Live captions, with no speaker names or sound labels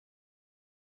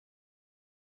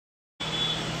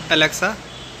Alexa,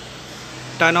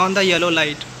 turn on the yellow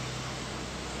light.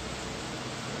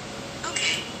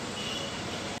 Okay.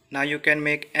 Now you can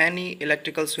make any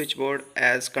electrical switchboard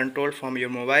as controlled from your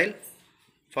mobile.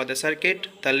 For the circuit,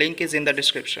 the link is in the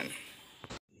description.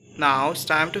 Now it's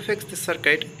time to fix the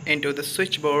circuit into the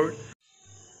switchboard.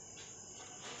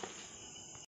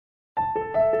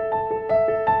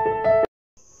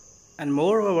 And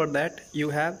moreover that you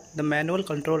have the manual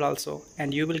control also,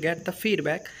 and you will get the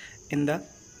feedback in the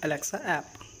Alexa app.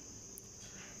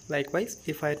 Likewise,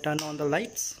 if I turn on the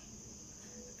lights,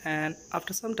 and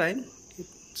after some time it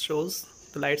shows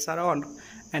the lights are on,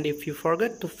 and if you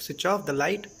forget to switch off the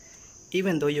light,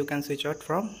 even though you can switch out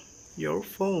from your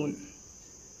phone.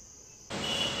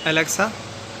 Alexa,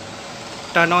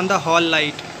 turn on the hall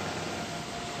light.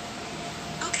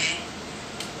 Okay.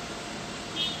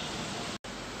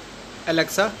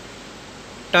 Alexa,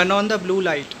 turn on the blue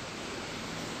light.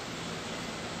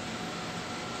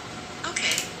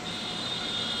 Okay.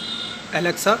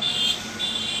 Alexa,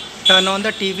 turn on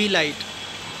the TV light.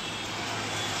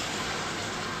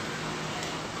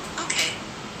 Okay.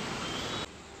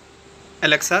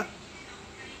 Alexa,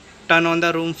 turn on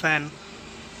the room fan.